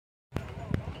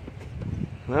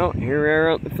Well, here we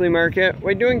are at the flea market. What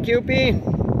are you doing, Cupie?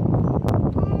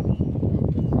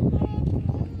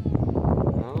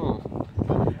 Oh.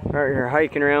 Alright, you're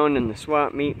hiking around in the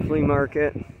swap meet flea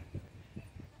market.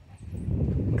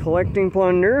 Collecting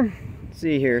plunder. Let's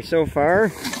see here, so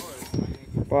far.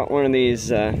 Bought one of these,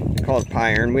 called pie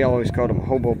iron. We always called them a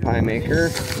hobo pie maker.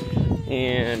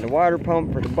 And a water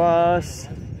pump for the bus.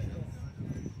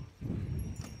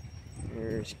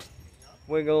 There's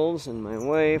Wiggles and my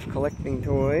wife collecting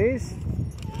toys.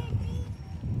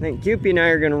 I think Cupie and I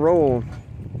are gonna roll.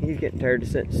 He's getting tired of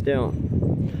sitting still.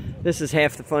 This is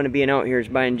half the fun of being out here, is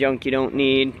buying junk you don't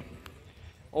need.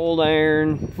 Old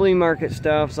iron, flea market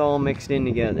stuff's all mixed in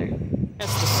together.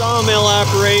 That's the sawmill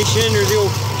operation. There's the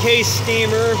old case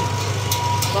steamer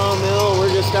sawmill.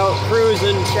 We're just out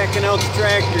cruising, checking out the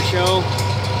tractor show.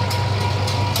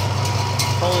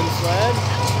 Pulling sled.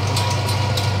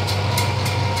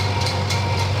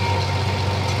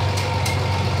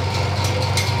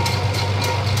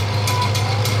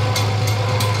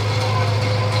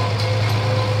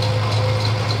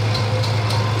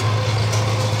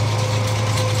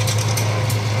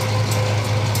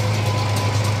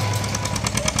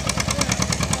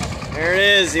 There it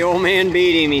is, the old man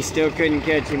beat him. He still couldn't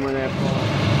catch him with that ball.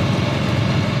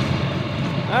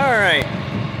 Alright,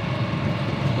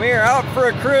 we are out for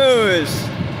a cruise.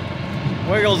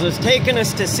 Wiggles is taking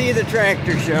us to see the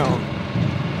tractor show.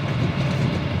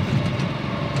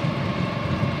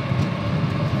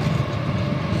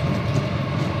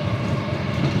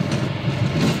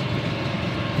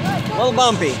 A little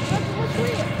bumpy.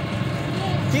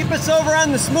 Keep us over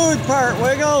on the smooth part,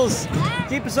 Wiggles.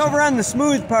 Keep us over on the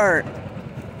smooth part.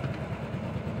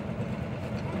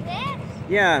 This?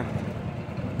 Yeah.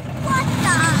 What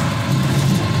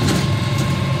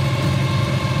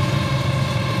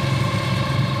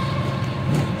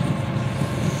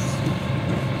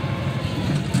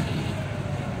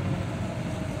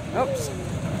the? Oops.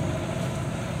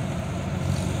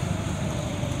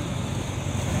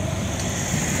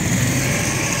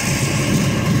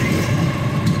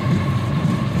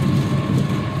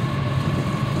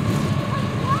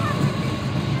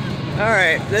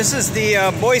 Alright, this is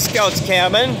the Boy Scouts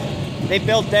cabin. They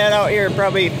built that out here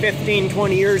probably 15,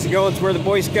 20 years ago. It's where the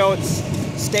Boy Scouts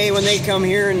stay when they come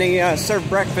here, and they serve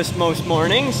breakfast most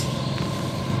mornings.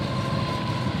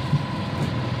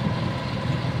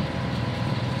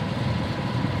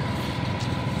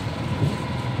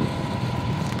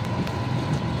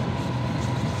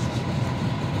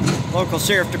 Local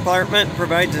sheriff department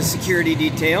provides a security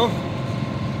detail.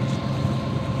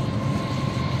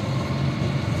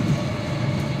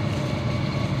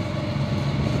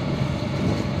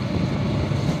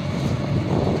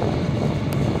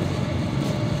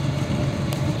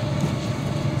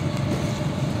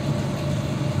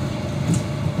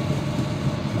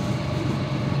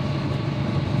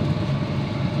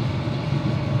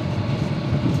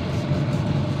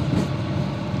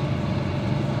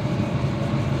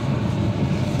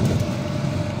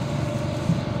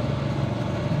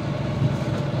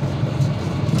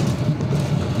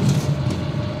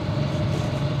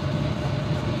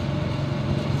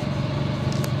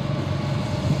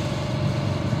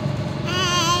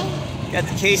 Got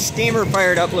the case steamer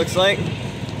fired up, looks like.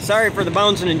 Sorry for the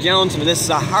bouncing and jouncing, but this is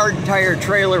a hard tire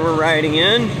trailer we're riding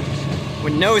in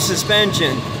with no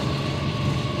suspension.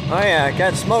 Oh yeah,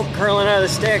 got smoke curling out of the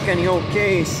stack on the old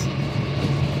case.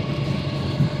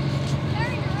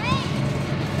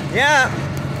 Yeah,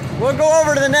 we'll go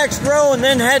over to the next row and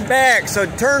then head back. So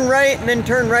turn right and then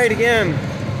turn right again.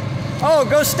 Oh,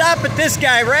 go stop at this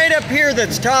guy right up here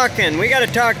that's talking. We gotta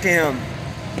talk to him.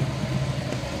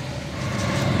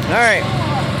 Alright,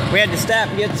 we had to stop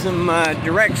and get some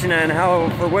direction on how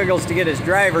for Wiggles to get his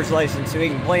driver's license so he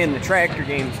can play in the tractor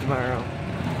games tomorrow.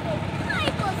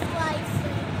 Driver's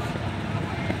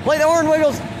license. Play the horn,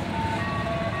 Wiggles!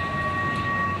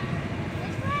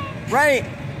 Right!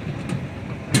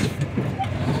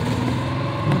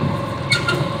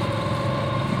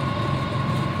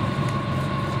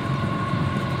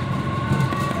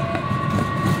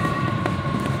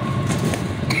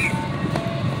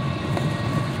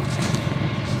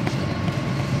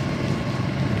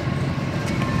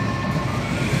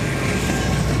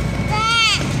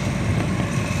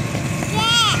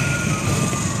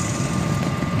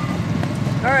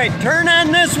 Alright, turn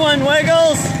on this one,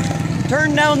 Wiggles.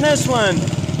 Turn down this one.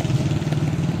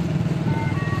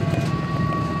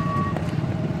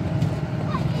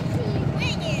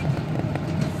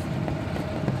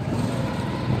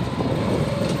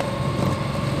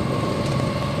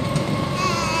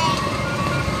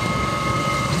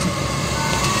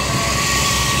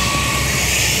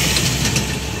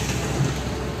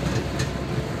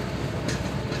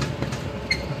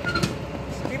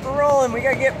 we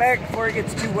gotta get back before it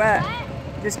gets too wet.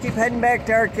 Just keep heading back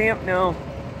to our camp now.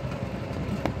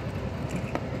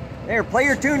 There, play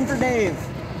your tune for Dave.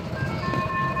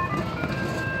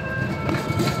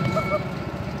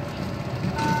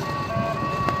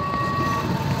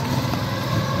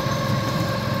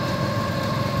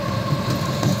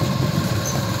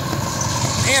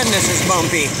 And this is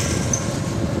bumpy.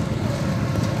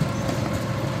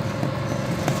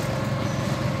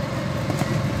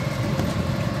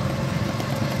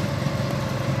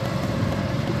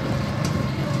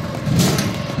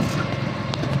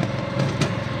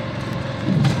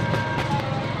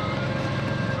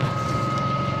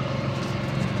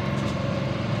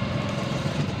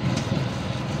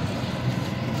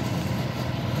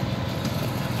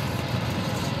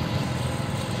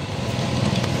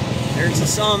 There's the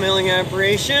sawmilling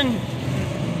operation.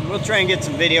 We'll try and get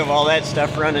some video of all that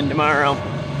stuff running tomorrow.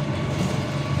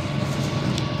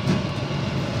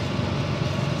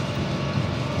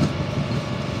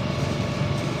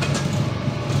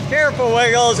 Careful,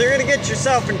 Wiggles. You're gonna get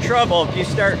yourself in trouble if you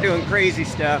start doing crazy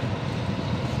stuff.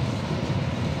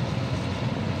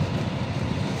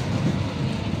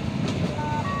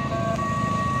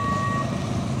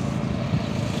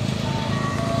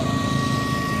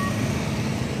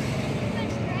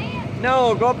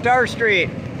 No, go up to our street.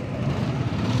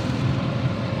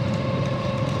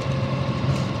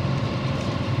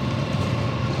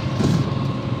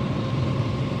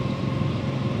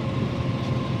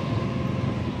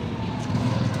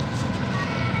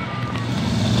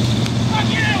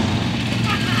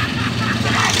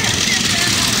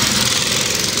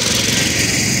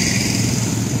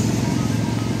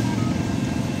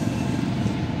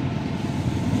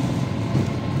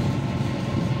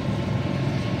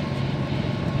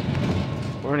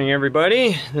 Morning,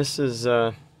 everybody. This is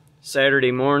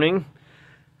Saturday morning,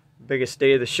 biggest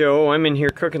day of the show. I'm in here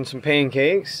cooking some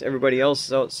pancakes. Everybody else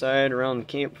is outside around the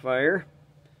campfire.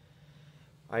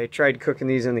 I tried cooking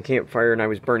these in the campfire and I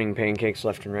was burning pancakes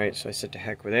left and right, so I said to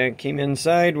heck with that. Came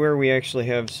inside where we actually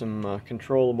have some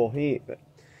controllable heat, but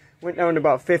went down to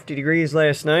about 50 degrees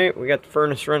last night. We got the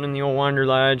furnace running in the old Wander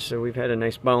Lodge, so we've had a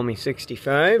nice balmy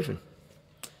 65.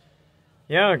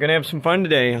 Yeah, we're gonna have some fun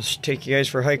today. I'll just take you guys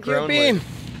for a hike around.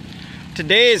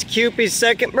 Today is Cupie's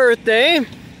second birthday,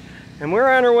 and we're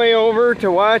on our way over to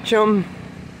watch them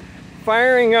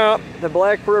firing up the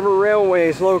Black River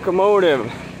Railway's locomotive,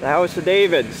 the House of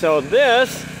David. So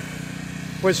this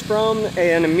was from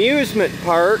an amusement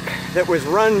park that was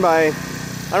run by, I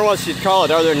don't know what you'd call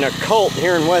it other than a cult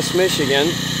here in West Michigan.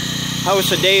 House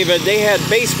of David. They had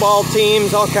baseball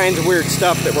teams, all kinds of weird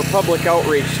stuff that were public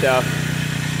outreach stuff.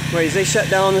 Anyways, they shut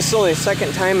down. This is only the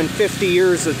second time in 50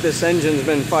 years that this engine's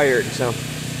been fired, so.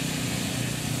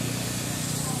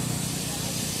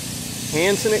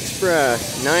 Hanson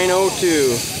Express,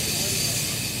 902.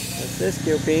 What's this,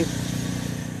 Cupie?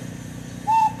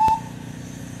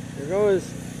 There goes.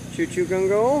 Choo-choo gonna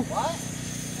go? What?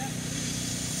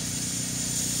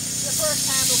 The first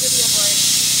time we'll give you a break.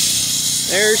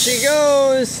 There she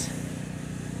goes.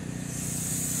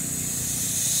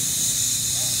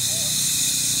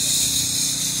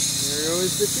 There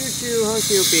goes the choo-choo, huh,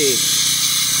 Cupie?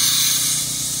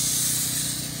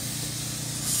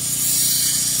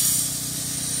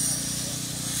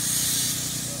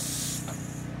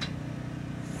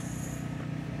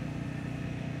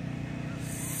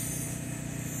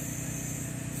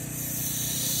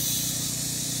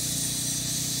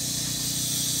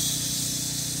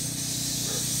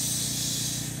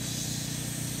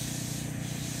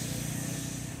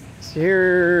 So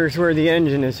here's where the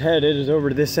engine is headed, is over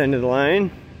to this end of the line.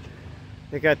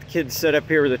 They got the kids set up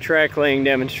here with the track laying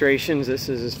demonstrations. This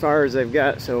is as far as I've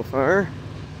got so far.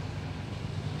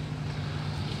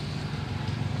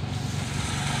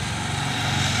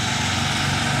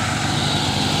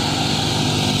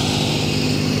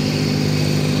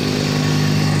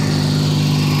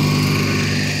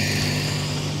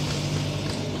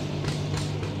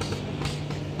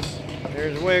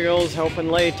 There's Wiggles helping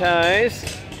lay ties.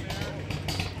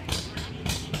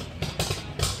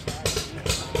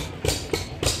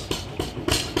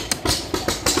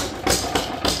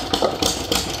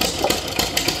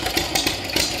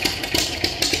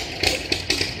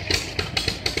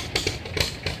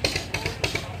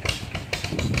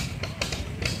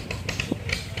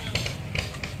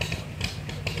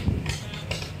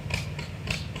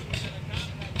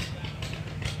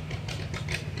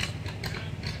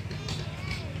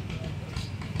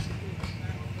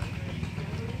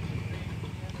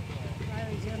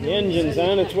 The engine's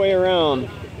on its way around.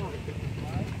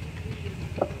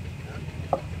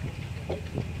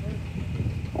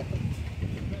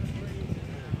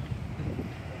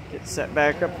 set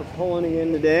back up for pulling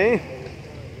again today.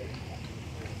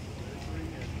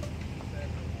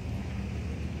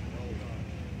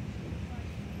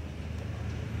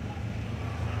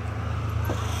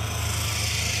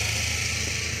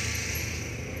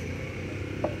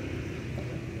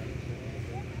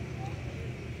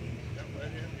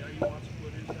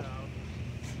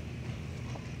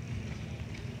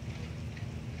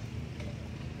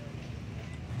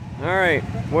 All right,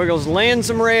 Wiggles, land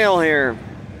some rail here.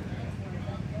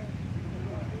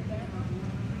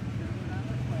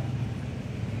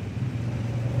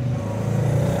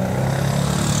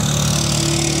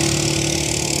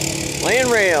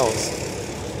 Land rails.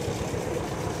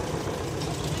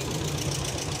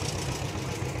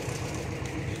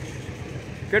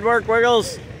 Good work,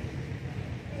 Wiggles.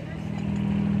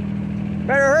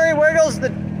 Better hurry, Wiggles,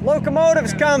 the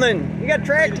locomotive's coming. You got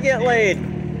track to get laid.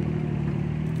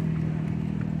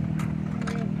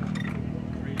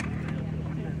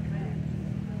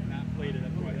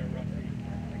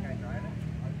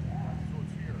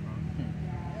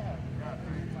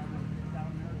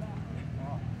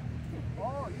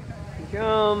 Here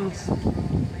comes.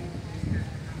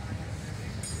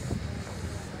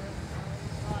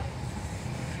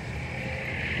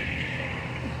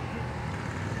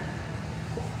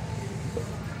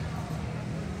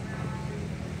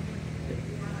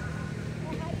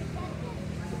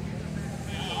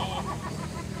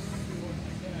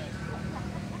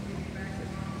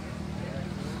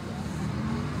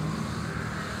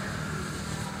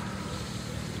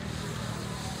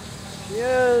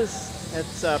 Yes.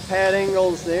 That's Pat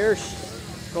Engels there,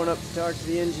 going up to talk to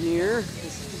the engineer.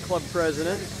 This is the club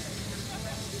president.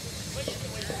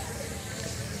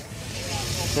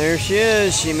 There she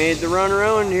is. She made the run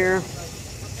around here.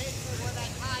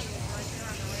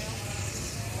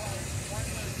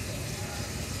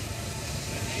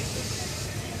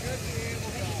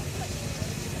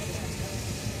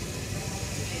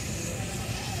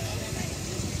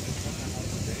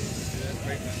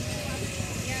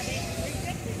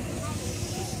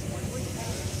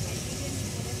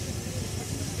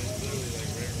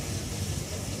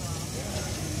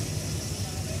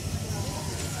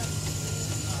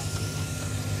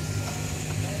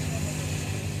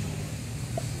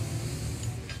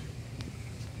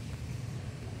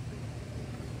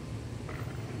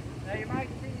 Now you might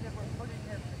see that we're putting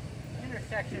this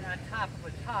intersection on top of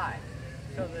a tie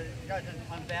so that it doesn't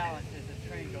unbalance as the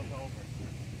train goes over.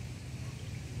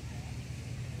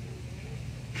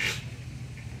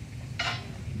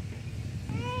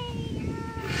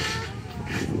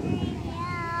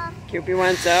 Cupie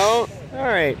wants out. All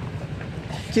right.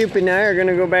 Cupie and I are going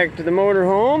to go back to the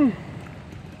motorhome.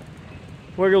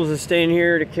 Wiggles is staying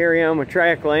here to carry on with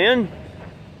track land.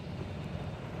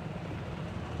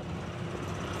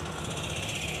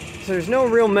 So there's no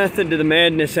real method to the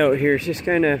madness out here. It's just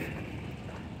kind of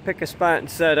pick a spot and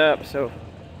set up. So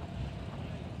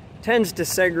it tends to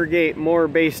segregate more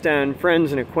based on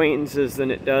friends and acquaintances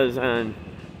than it does on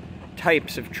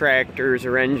types of tractors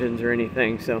or engines or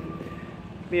anything. So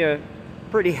be a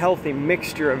pretty healthy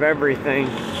mixture of everything.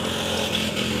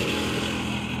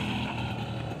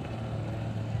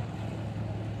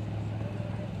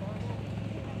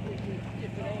 If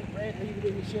it ain't red, leave it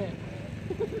in the shed.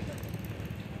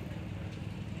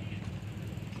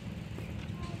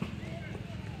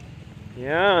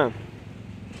 Yeah.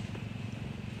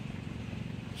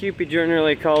 Cupie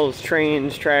generally calls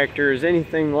trains, tractors,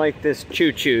 anything like this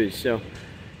choo-choos. So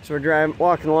we're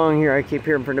walking along here. I keep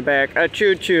hearing from the back, a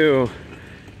choo-choo.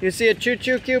 You see a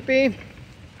choo-choo, Cupie?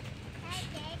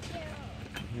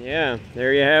 Yeah,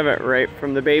 there you have it, right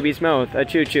from the baby's mouth, a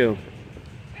choo-choo.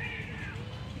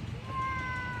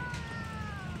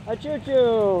 A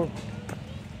choo-choo.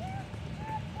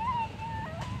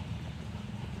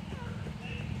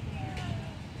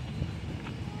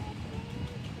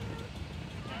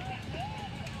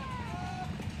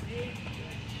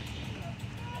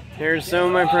 Here's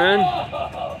some, my friend.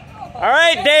 All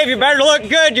right, Dave, you better look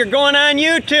good. You're going on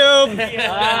YouTube.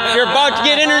 You're about to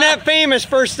get internet famous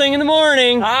first thing in the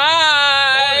morning.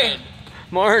 Hi!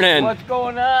 Morning. What's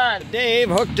going on? Dave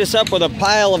hooked us up with a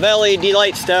pile of LED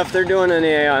light stuff. They're doing a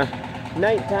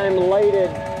nighttime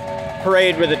lighted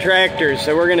parade with the tractors,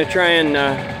 so we're going to try and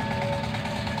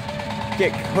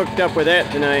get hooked up with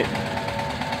that tonight.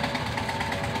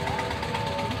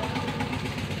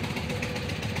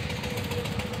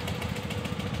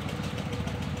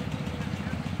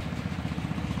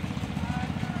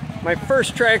 My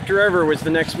first tractor ever was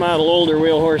the next model older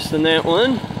wheel horse than that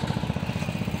one.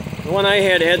 The one I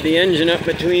had the engine up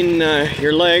between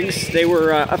your legs. They were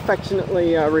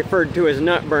affectionately referred to as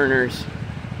nut burners.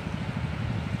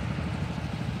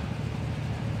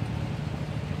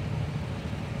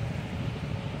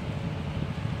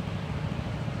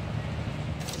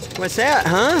 What's that,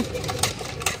 huh?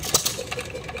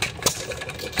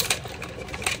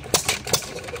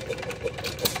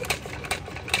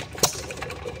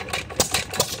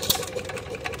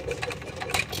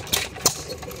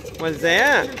 What's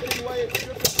that?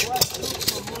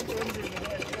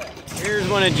 Here's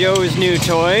one of Joe's new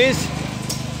toys.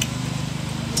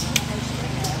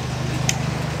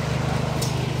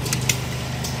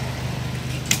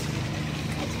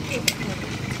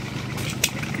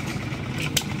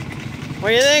 What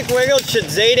do you think, Wiggle? Should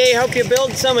Zayday help you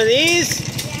build some of these?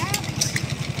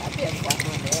 That'd be a fun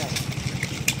one there.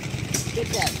 Get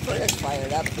that furnace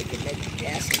fired up, we can make the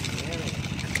gas in the area.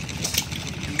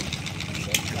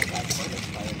 Get that furnace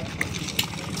fired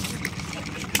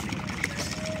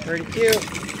up. Pretty cute.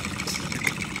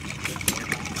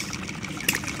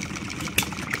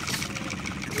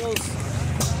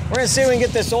 We're gonna see if we can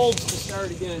get this old to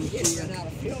start again. You didn't run out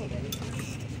of fuel, did you?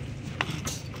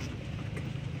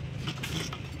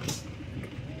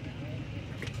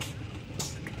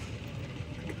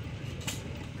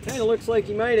 Kinda looks like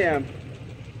you might have.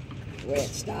 The way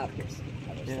it stopped.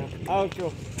 Yeah. Oh,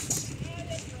 cool.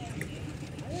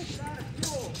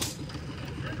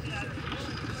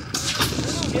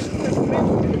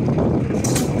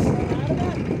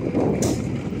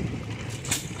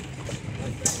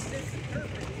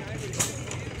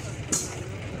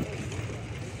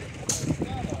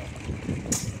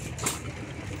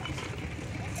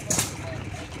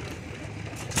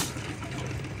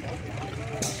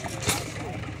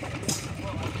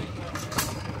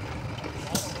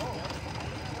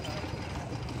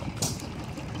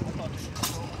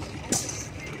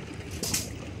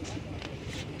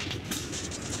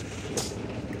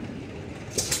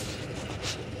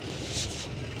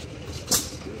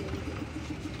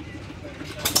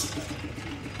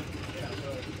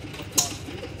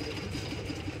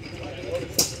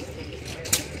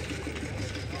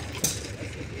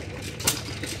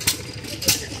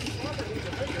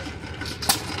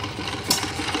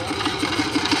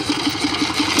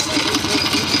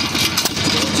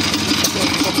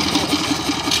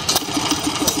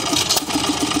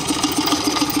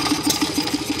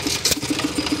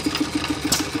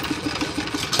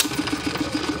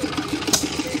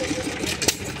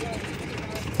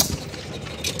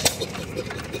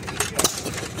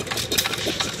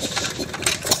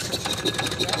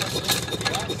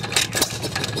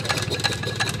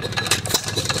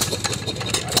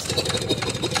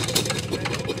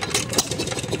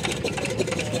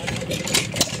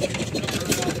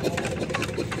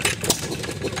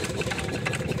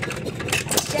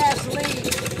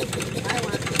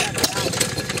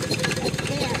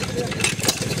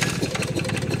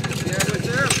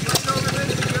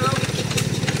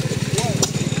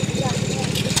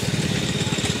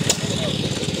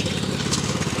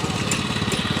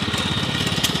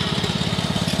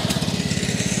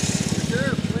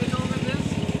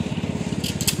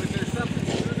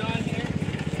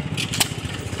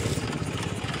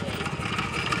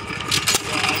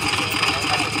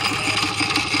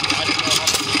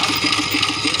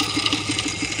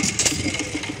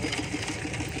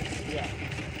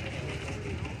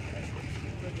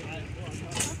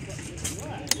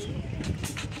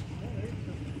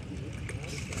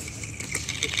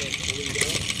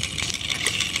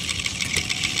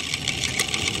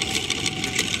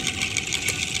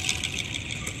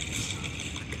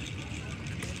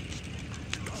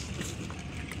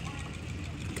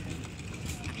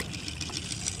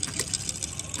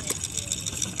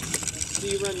 So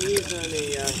you run these on a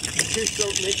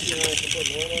two-stroke Michigan, I have to put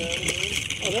an oiler on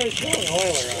it? Oh, there's no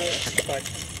oiler on it, but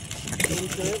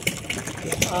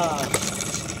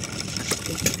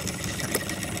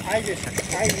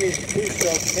I use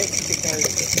two-stroke mix because,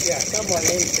 yeah, somewhat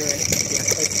accurate,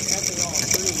 but ethanol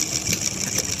free,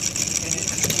 and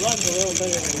it runs a little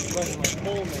better than it's running like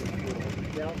Coleman.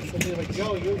 You know, so like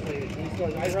Joe usually, he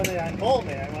goes, I run it on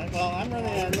Coleman. I went, well, I'm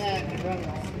running on that, and it runs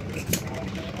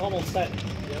almost set. You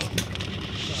know?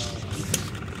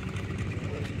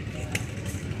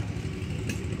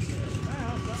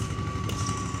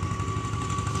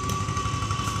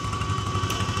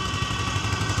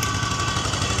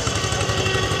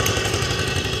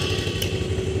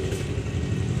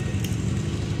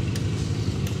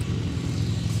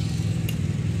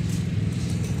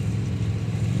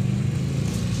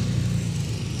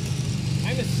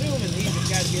 I'm assuming these have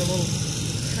got to be a little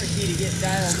tricky to get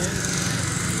dialed in.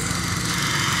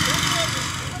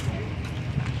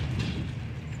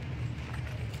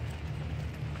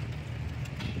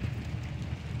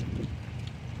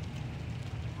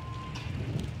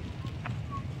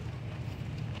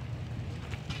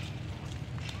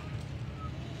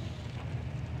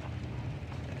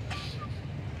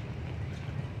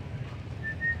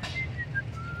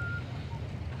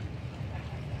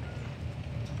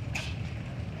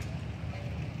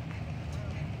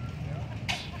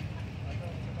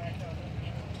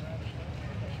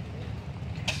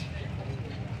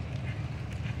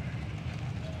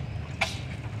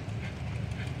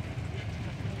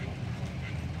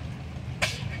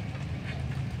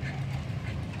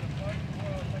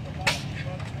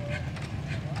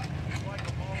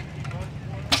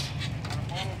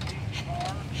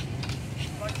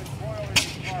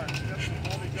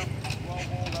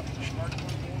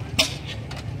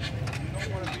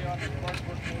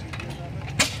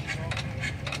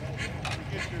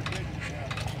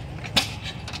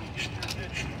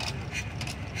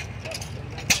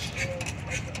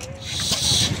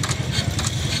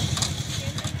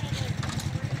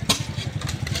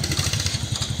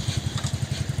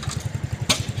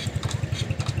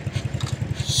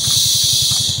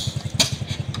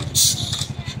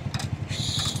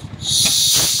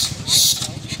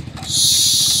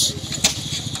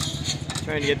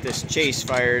 Trying to get this chase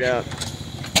fired up.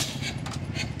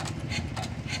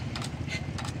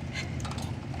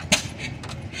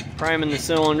 Priming the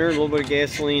cylinder, a little bit of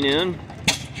gasoline in.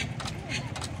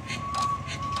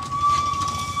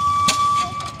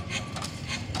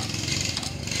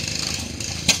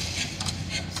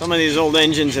 Some of these old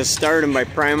engines just start them by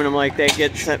priming them like that,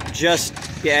 get set just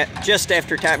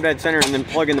after tap dead center, and then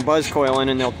plugging the buzz coil in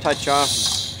and they'll touch off.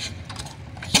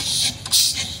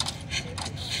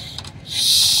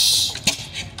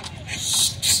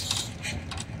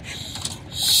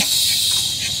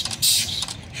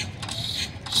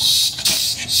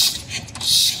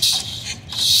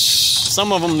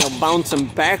 Some of them, they'll bounce them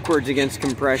backwards against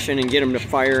compression and get them to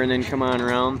fire and then come on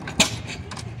around.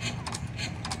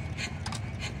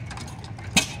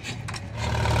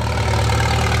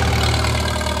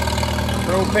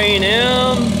 Propane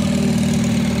M.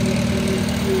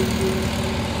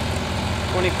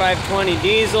 2520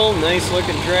 diesel, nice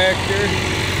looking tractor.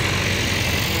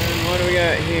 And what do we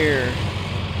got here?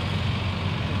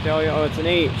 I'll tell you, oh, it's an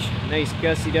H. Nice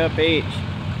gussied up H.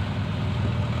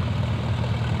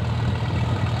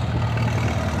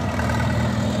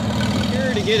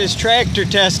 To get his tractor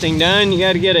testing done, you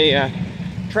got to get a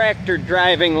tractor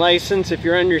driving license if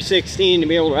you're under 16 to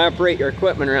be able to operate your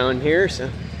equipment around here. So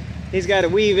he's got to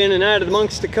weave in and out of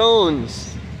amongst the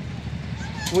cones.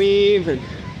 Weave and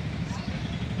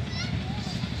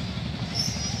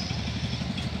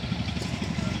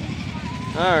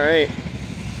all right.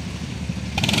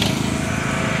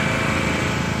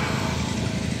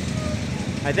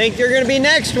 I think you're going to be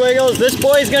next, Wiggles. This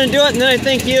boy's going to do it, and then I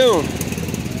think you.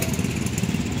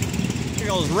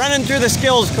 Running through the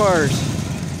skills course.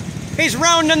 He's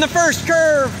rounding the first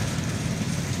curve.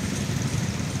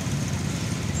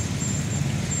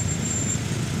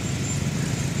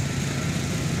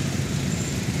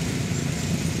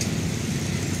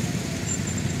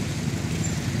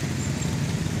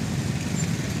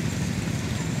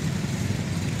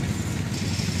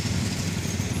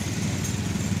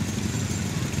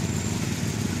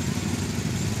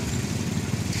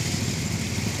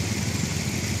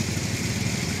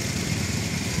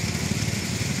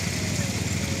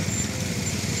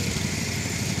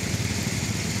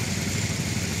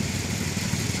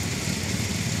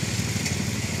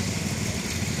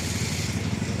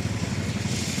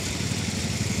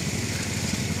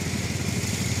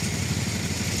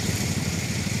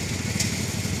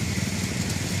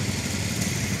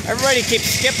 Everybody keeps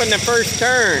skipping the first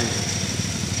turn.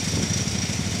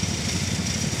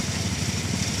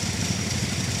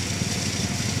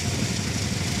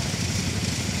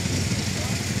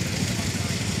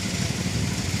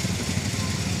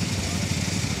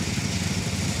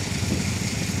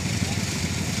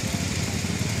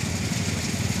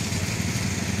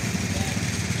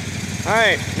 All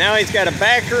right, now he's got to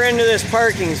back her into this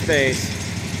parking space.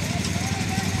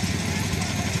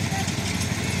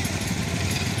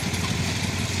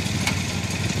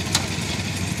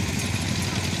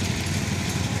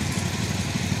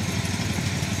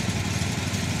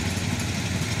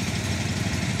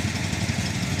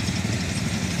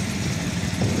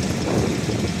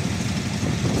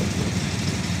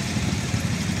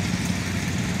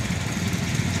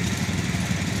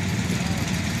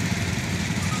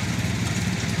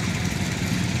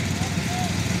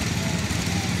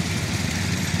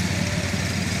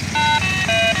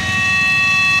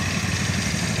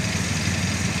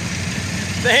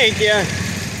 Thank you.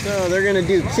 So they're going to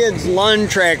do kids' lawn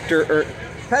tractor or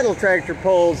pedal tractor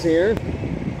pulls here.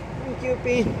 Thank you,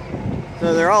 P.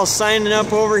 So they're all signing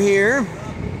up over here.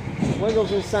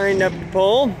 Wiggles is signed up to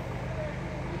pull.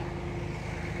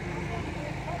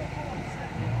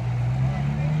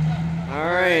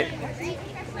 All right.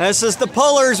 This is the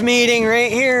pullers meeting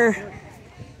right here.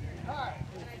 All right.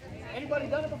 Anybody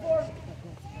done it before?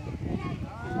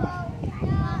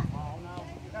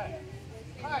 Okay.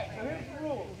 All right, so here's the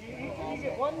rule. You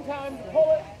get one time to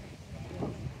pull it.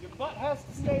 Your butt has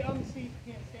to stay on the seat.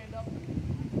 You can't stand up.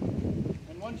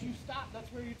 And once you stop,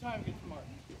 that's where your time gets marked.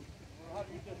 How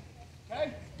do you do it?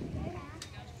 Okay?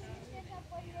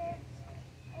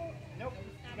 Nope.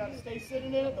 You got to stay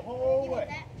sitting in it the whole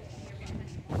way.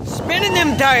 Spinning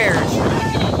them tires.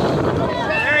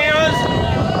 There he goes.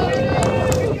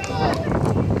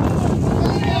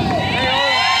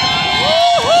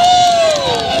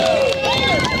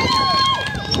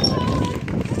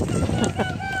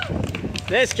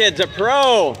 This kid's a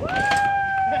pro.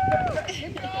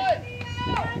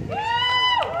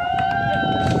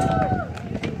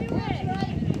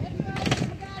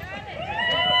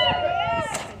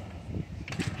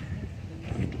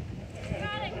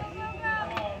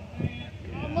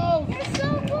 You're so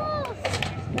close.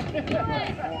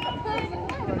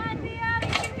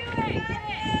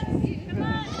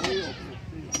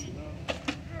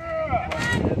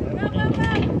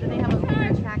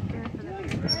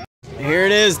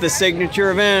 is the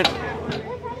signature event.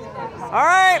 All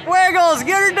right, Wiggles,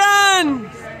 get her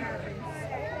done.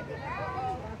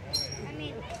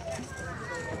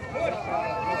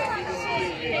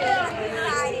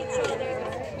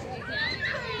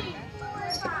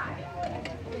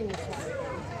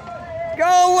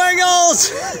 Go,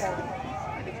 Wiggles!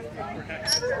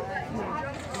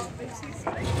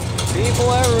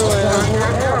 People everywhere.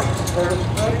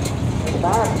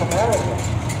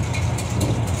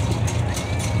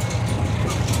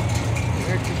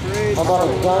 How about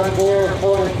a John Deere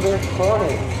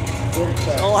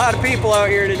 4620? A lot of people out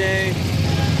here today.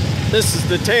 This is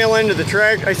the tail end of the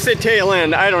track. I said tail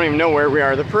end, I don't even know where we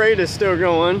are. The parade is still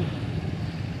going.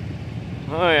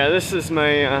 Oh yeah, this is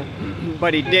my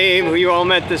buddy Dave, who you all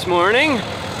met this morning.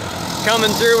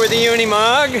 Coming through with the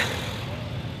Unimog.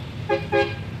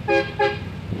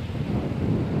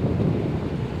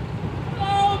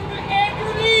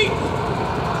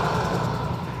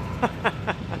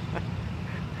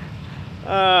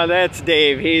 That's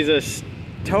Dave. He's a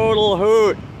total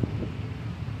hoot.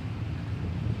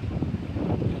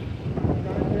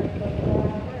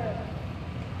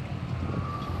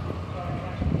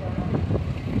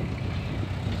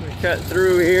 We cut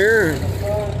through here.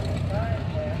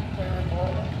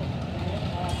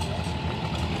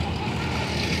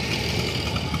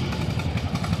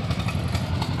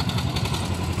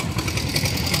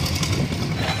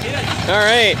 All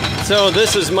right, so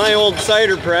this is my old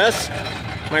cider press.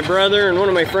 My brother and one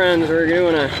of my friends are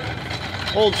doing a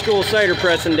old school cider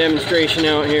pressing demonstration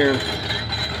out here.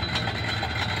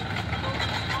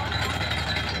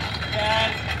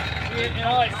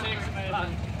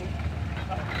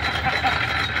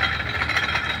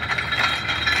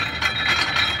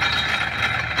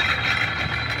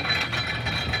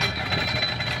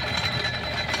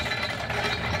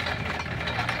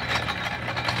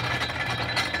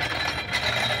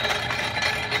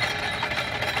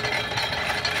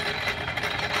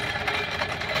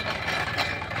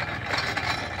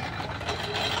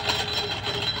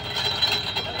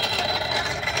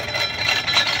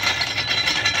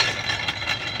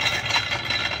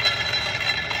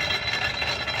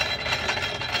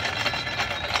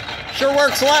 Sure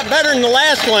works a lot better than the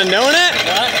last one, don't it?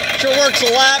 What? Sure works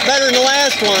a lot better than the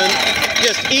last one.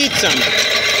 Just eats them.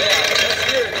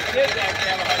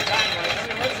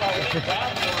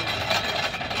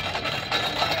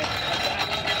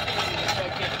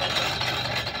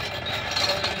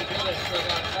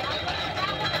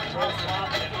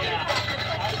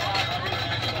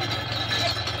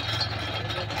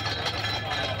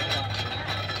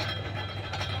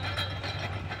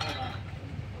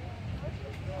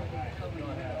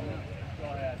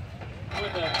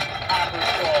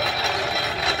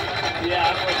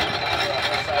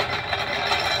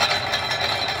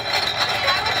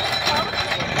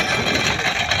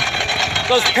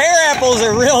 Those pear apples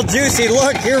are real juicy.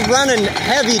 Look, you're running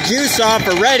heavy juice off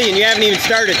already and you haven't even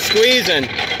started squeezing.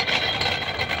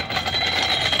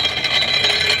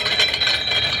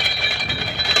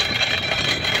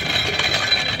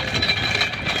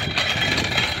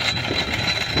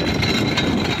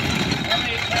 How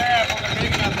many pear apples are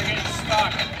big enough to get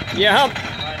stuck? Yep.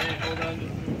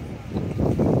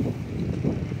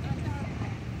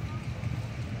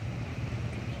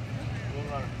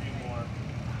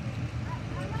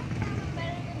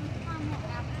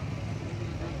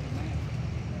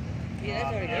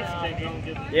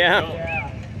 Yeah.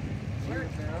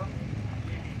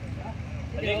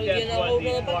 I think that's what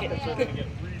these buckets are going to get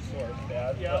resourced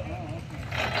at. Yep.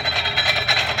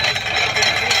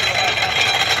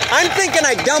 I'm thinking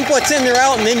I dump what's in there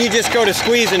out and then you just go to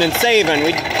squeezing and saving.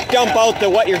 We dump out the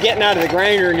what you're getting out of the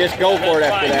grinder and just go for it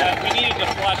after that. We needed to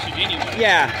flush it anyway.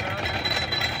 Yeah.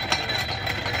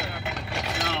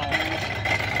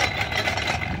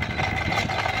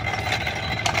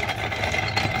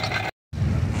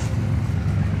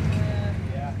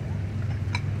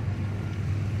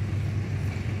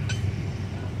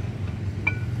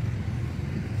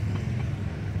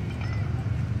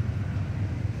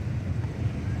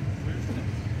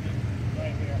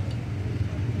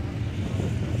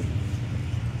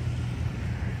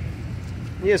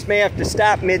 You just may have to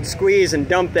stop mid-squeeze and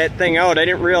dump that thing out. I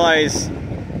didn't realize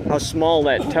how small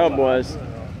that tub was.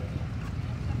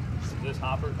 Does this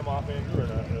hopper come off Andrew or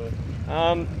not really?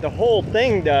 The whole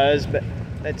thing does, but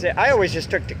that's it. I always just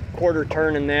took the quarter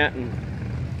turn in that and...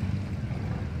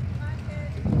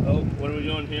 Oh, what are we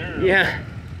doing here? Yeah.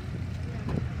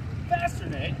 Faster,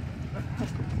 Nate.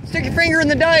 Stick your finger in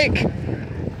the dike.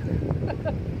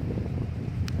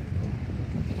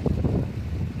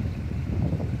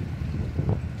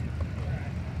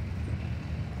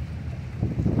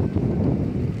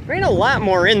 a lot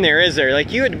more in there, is there?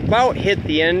 Like, you had about hit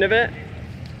the end of it.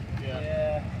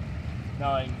 Yeah.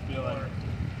 Now I can feel it.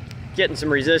 Getting some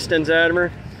resistance out of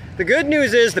her. The good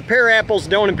news is the pear apples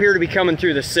don't appear to be coming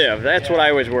through the sieve. That's what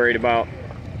I was worried about.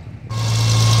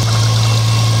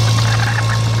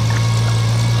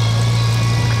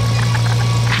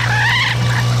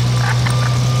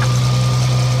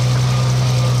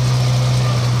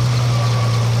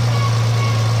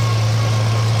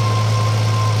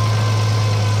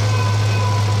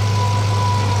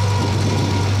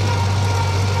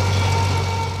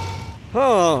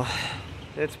 Oh,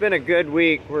 it's been a good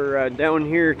week. We're down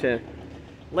here to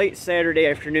late Saturday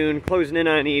afternoon, closing in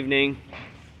on evening.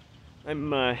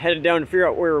 I'm headed down to figure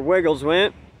out where Wiggles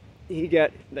went. He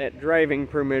got that driving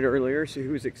permit earlier, so he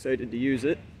was excited to use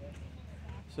it.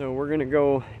 So we're gonna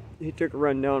go, he took a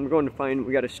run down. I'm going to find,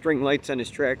 we got to string lights on his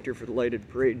tractor for the lighted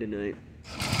parade tonight.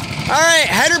 All right,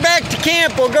 head her back to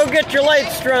camp. We'll go get your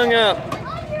lights strung up.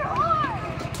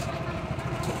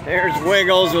 There's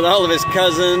Wiggles with all of his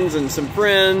cousins and some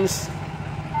friends.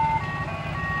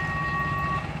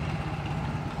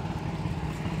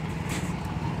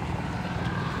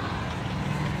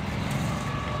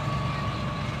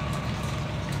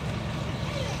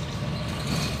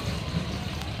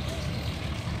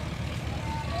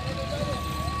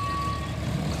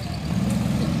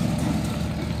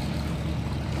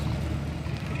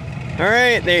 All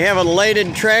right, they have a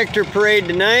lighted tractor parade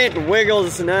tonight.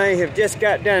 Wiggles and I have just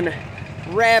got done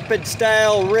rapid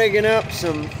style rigging up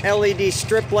some LED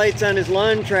strip lights on his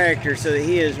lawn tractor so that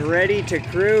he is ready to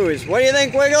cruise. What do you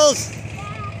think, Wiggles?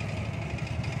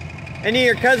 Any of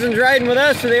your cousins riding with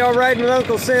us, or are they all riding with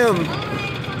Uncle Sim? All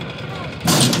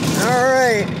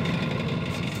right.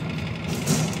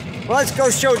 Well, let's go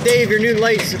show Dave your new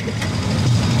lights.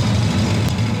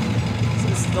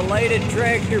 This is the lighted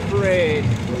tractor parade.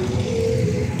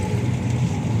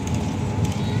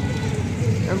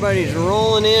 Everybody's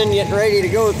rolling in, getting ready to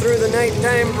go through the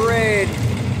nighttime parade.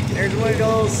 There's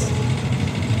Wiggles.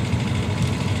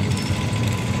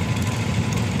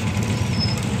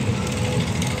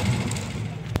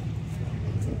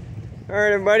 All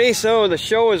right, everybody, so the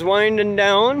show is winding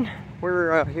down.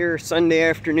 We're here Sunday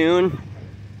afternoon.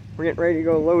 We're getting ready to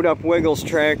go load up Wiggles'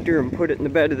 tractor and put it in the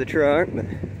bed of the truck. But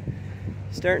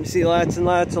starting to see lots and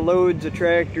lots of loads of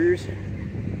tractors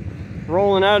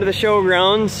rolling out of the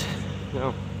showgrounds.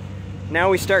 So now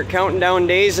we start counting down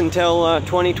days until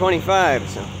 2025.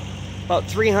 So about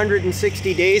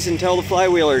 360 days until the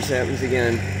Flywheelers happens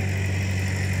again.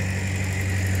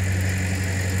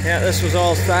 Yeah, this was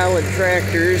all solid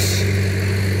tractors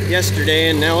yesterday,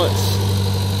 and now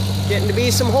it's getting to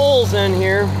be some holes in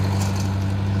here.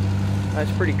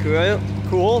 That's pretty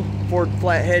cool. Ford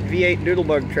flathead V8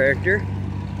 Doodlebug tractor.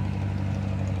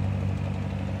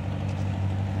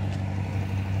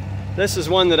 This is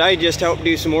one that I just helped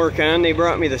do some work on. They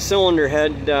brought me the cylinder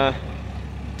head to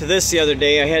this the other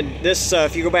day. I had this,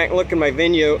 if you go back and look at my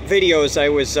videos, I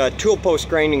was tool post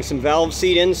grinding some valve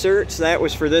seat inserts. That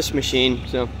was for this machine.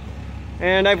 So,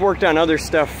 and I've worked on other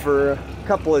stuff for a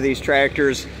couple of these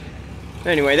tractors.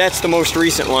 Anyway, that's the most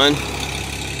recent one.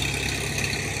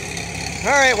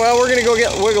 Alright, well, we're gonna go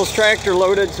get Wiggles' tractor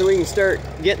loaded so we can start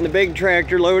getting the big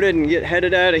tractor loaded and get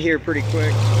headed out of here pretty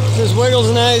quick. This is Wiggles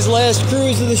and I's last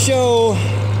cruise of the show.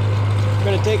 We're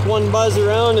gonna take one buzz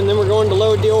around and then we're going to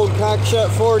load the old Cockshut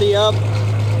 40 up.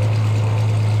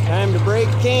 Time to break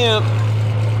camp.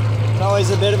 It's always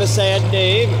a bit of a sad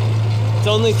day. It's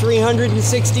only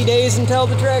 360 days until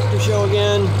the tractor show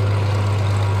again.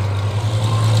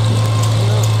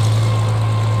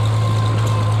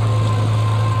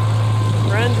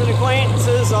 Friends and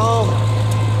acquaintances all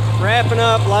wrapping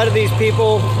up. A lot of these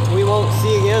people we won't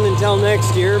see again until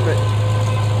next year, but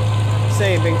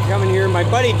say I've been coming here. My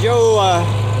buddy Joe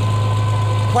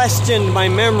questioned my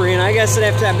memory, and I guess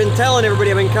I've been telling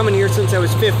everybody I've been coming here since I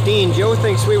was 15. Joe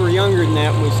thinks we were younger than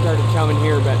that when we started coming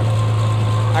here, but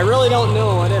I really don't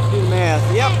know. I'd have to do the math.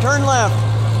 Yep, turn left.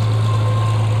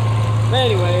 But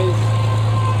anyways,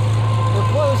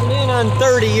 we're closing in on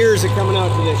 30 years of coming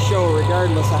out to this show,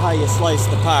 regardless of how you slice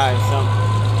the pie. So,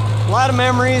 a lot of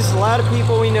memories, a lot of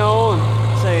people we know, and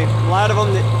say a lot of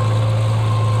them that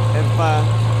have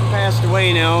passed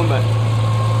away now, but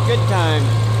good time.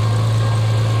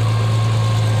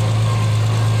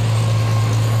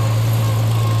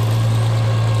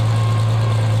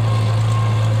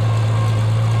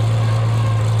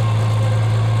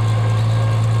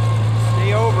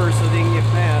 Stay over so they can get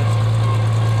past.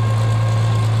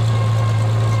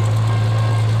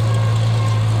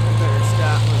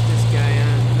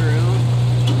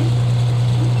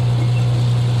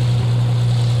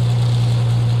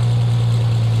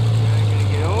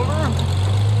 Over.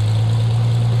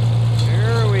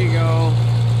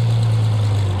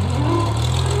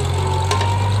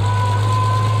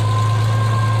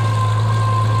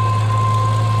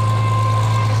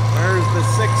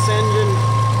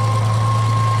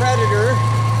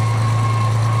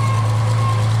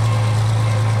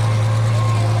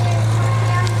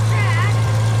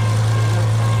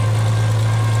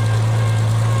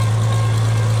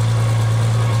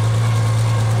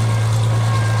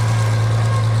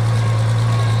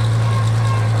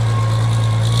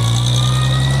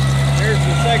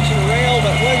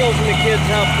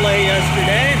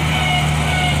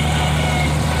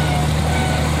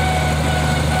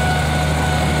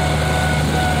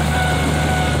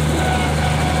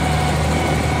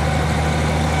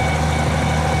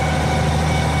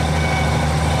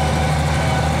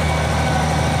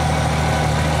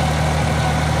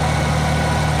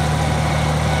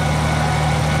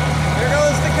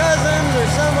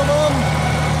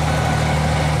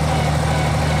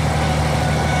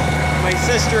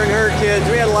 sister and her kids.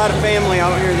 We had a lot of family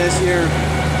out here this year.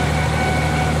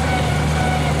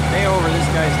 Stay over, this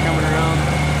guy's coming around.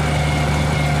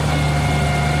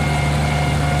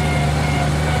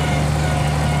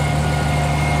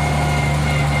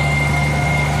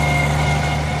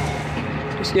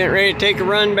 Just getting ready to take a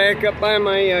run back up by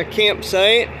my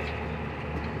campsite.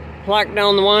 Lock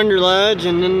down the wander lodge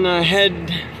and then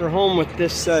head for home with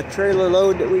this trailer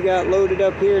load that we got loaded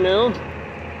up here now.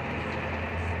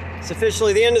 It's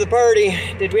officially the end of the party.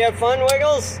 Did we have fun,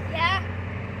 Wiggles? Yeah.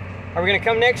 Are we gonna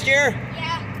come next year?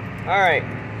 Yeah. All right,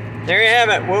 there you have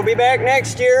it. We'll be back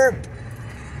next year.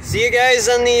 See you guys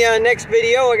on the next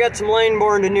video. I got some line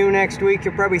boring to do next week.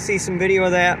 You'll probably see some video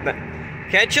of that, but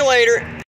catch you later.